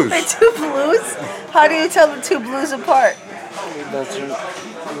 Two blues. The two blues? How do you tell the two blues apart? That's it.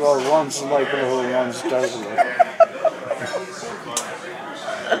 Well, one's light blue, one's dark blue.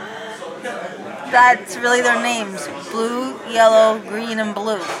 That's really their names. Blue, yellow, green, and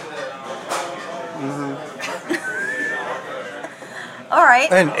blue. All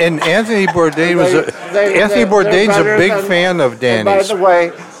right. And Anthony Bourdain was Anthony they're Bourdain's a better big than- fan of And by Danny's. the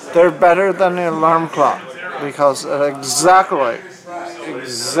way, they're better than the alarm clock because exactly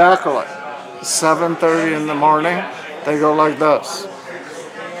 7:30 in the morning, they go like this.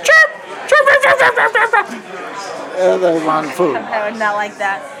 Chirp, chirp, chirp, chirp, chirp, chirp, chirp. And they want food. I would not like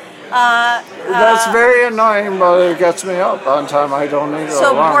that. That's very annoying, but it gets me up on time. I don't need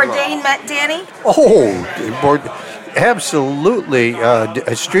So a alarm clock. Bourdain met Danny? Absolutely.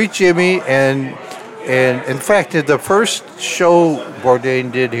 Street Jimmy and in fact, the first show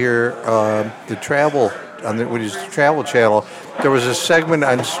Bourdain did here, the travel on the Travel Channel, there was a segment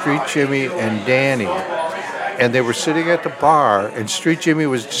on Street Jimmy and Danny, and they were sitting at the bar, and Street Jimmy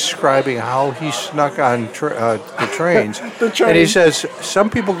was describing how he snuck on the trains, and he says, "Some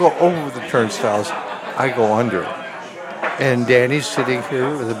people go over the turnstiles, I go under." And Danny's sitting here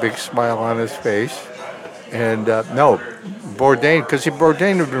with a big smile on his face, and no. Bourdain, because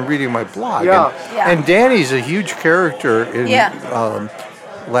Bourdain had been reading my blog. Yeah. And Danny's a huge character in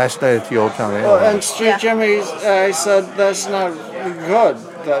Last Night at the Old Town Ale. Well, and Street Jimmy, I said, that's not good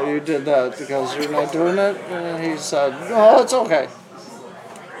that you did that because you're not doing it. And he said, oh, it's okay.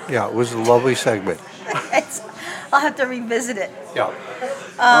 Yeah, it was a lovely segment. I'll have to revisit it. Yeah.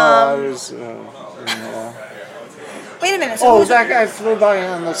 Wait a minute. So that guy flew by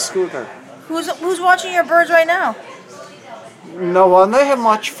on the scooter. who's watching your birds right now? No one. They have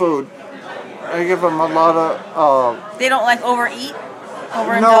much food. I give them a lot of... They don't like overeat?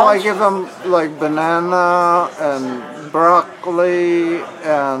 Overindulge? No, I give them like banana and broccoli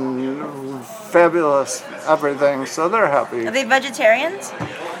and fabulous everything, so they're happy. Are they vegetarians?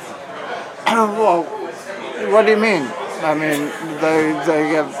 Well, what do you mean? I mean,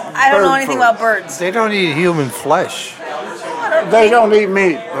 they get I don't know bird anything food. about birds. They don't eat human flesh. They don't eat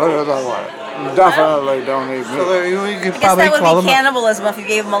meat. Put it that way. Definitely don't eat meat. So you could I guess probably that would call be them cannibalism if you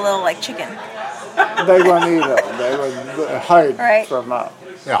gave them a little like chicken. They wouldn't eat it. They would hide Right. from that.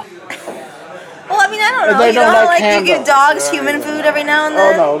 Yeah. Well, I mean, I don't know. They You don't know, like like you give candles. dogs human food every now and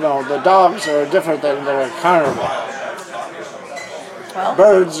then. Oh, no. The dogs are different than the carnivore. Well,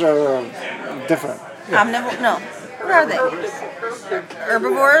 Birds are different. no. What are they?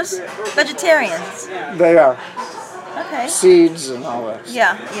 Herbivores? Vegetarians? They are. Okay. Seeds and all that.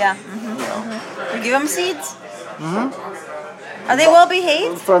 Yeah. You give them seeds? Are they well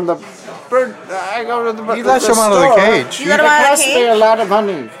behaved? From the bird, I go to the bird. He lets them out of the cage. You let It them out of costs the me a cage? lot of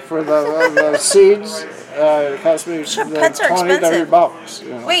money for the seeds. It costs me Sure, like pets are 20, expensive. $30. You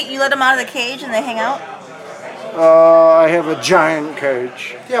know. Wait, you let them out of the cage and they hang out? I have a giant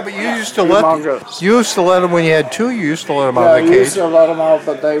cage. Yeah, but you used to Humongous. let them when you had two. You used to let them out Yeah, I of the used cage. to let them out,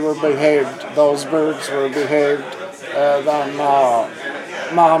 but they were behaved. Those birds were behaved. Then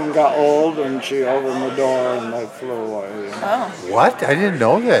Mom got old and she opened the door and they flew away. You know. Oh. What? I didn't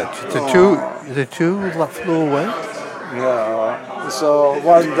know that. The two flew away. Yeah. So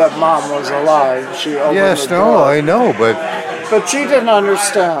when the mom was alive, she opened Yes, the no, door. I know, but But she didn't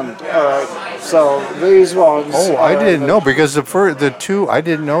understand. So these ones. I didn't know because the two I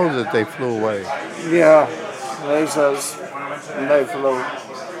didn't know that they flew away. Yeah, they says they flew.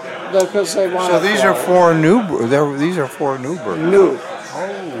 Because they want. So these are four new. These are four new birds. new.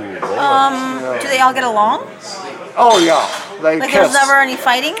 Do they all get along? Oh yeah, they Like kiss. there's never any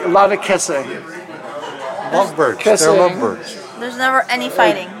fighting? A lot of kissing. Lovebirds. Kissing. They're lovebirds. There's never any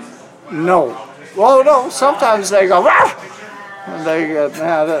fighting. No. Well, no. Sometimes they go. Rah! And they get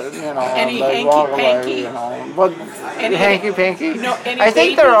mad at, you know, Any and they walk away, hanky-panky? you know. But Any- hanky-panky? No, any I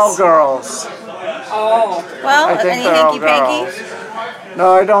think they're all babies? girls. Oh, Well, I think any they're all hanky panky? girls.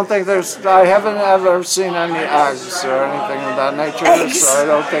 No, I don't think there's. I haven't ever seen any eggs or anything of that nature, Eggs? so I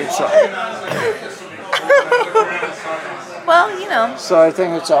don't think so. Well, you know. So I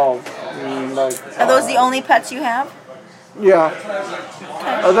think it's all like. Are those the only pets you have? Yeah.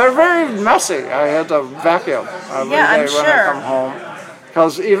 They're very messy. I had to vacuum every Yeah, I'm day when sure. I come home.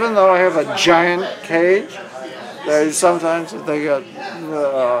 Because even though I have a giant cage, they sometimes if they get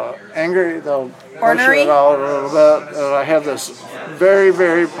angry, they'll push Ornery? it out a little bit. And I have this very,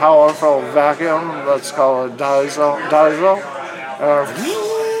 very powerful vacuum that's called a Diesel.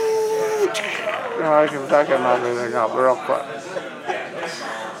 I can vacuum everything up real quick.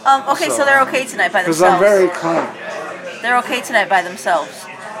 Okay, so they're okay tonight by Because themselves. I'm very clean. They're okay tonight by themselves.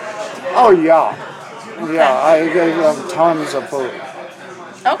 Oh, yeah. Yeah, I gave them tons of food.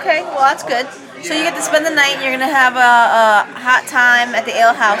 Okay, well that's good. So you get to spend the night and you're going to have a hot time at the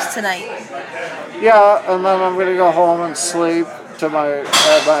ale house tonight. Yeah, and then I'm gonna go home and sleep at my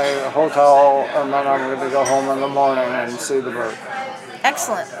hotel, and then I'm gonna go home in the morning and see the bird.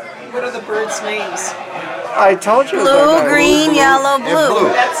 Excellent. what are the birds' names? I told you. Blue, that green, yellow, blue.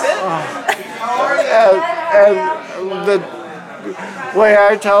 That's it? And the way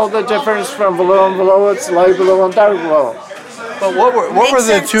I tell the difference from blue and blue, it's light blue and dark blue. But what were Makes the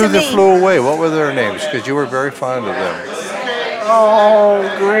sense two to that me. flew away? What were their names? Because you were very fond of them. Oh,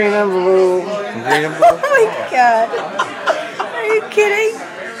 green and blue. Green and Oh blue? my god. Are you kidding?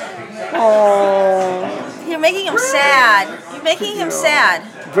 Oh, You're making him sad. You're making him sad.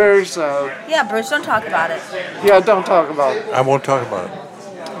 very sad. Yeah, Bruce, don't talk about it. Yeah, don't talk about it. I won't talk about it.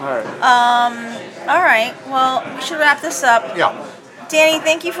 All right. All right. Well, we should wrap this up. Yeah. Danny,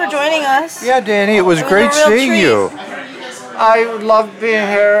 thank you for joining us. Yeah, Danny, it was It was great a real seeing treat. you. I loved being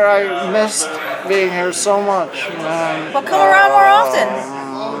here. I missed being here so much, man. Well, come around more often.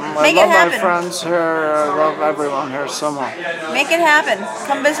 Make I it love happen. my friends here. I love everyone here so much. Make it happen.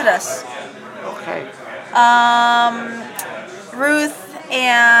 Come visit us. Okay. Ruth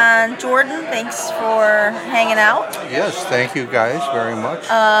and Jordan, thanks for hanging out. Yes, thank you guys very much.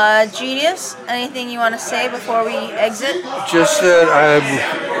 Genius, anything you want to say before we exit? Just that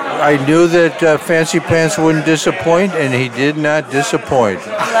I knew that Fancy Pants wouldn't disappoint, and he did not disappoint.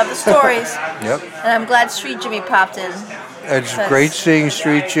 We love the stories. Yep. And I'm glad Street Jimmy popped in. It's great seeing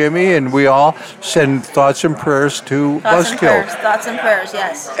Street Jimmy, and we all send thoughts and prayers to Thoughts and Buzzkill. prayers. Thoughts and prayers,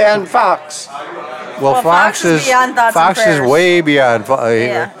 yes. And Fox. Well, Fox is beyond thoughts and Fox is prayers. way beyond.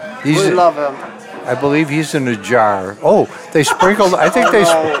 Yeah. He's, We love him. I believe he's in a jar. Oh, they sprinkled. I think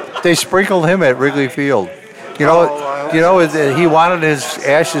they sprinkled him at Wrigley Field. You know, he wanted his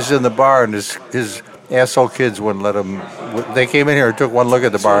ashes in the bar, and his asshole kids wouldn't let him. They came in here and took one look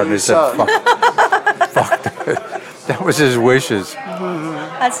at the bar, and they said, son. "Fuck." That was his wishes.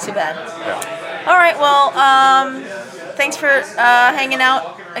 That's too bad. All right, well, thanks for hanging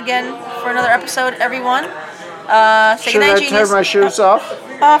out again for another episode, everyone. Say Should goodnight, I Genius. tear my shoes off?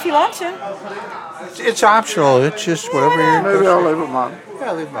 If you want to. It's optional. It's just whatever you're. Maybe I'll leave them on.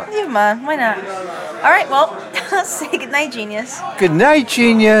 Yeah, leave 'em on. Leave 'em on. Why not? All right, well, say goodnight, Genius. Good night,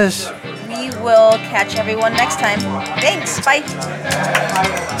 genius. We will catch everyone next time. Thanks.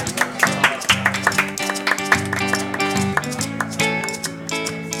 Bye.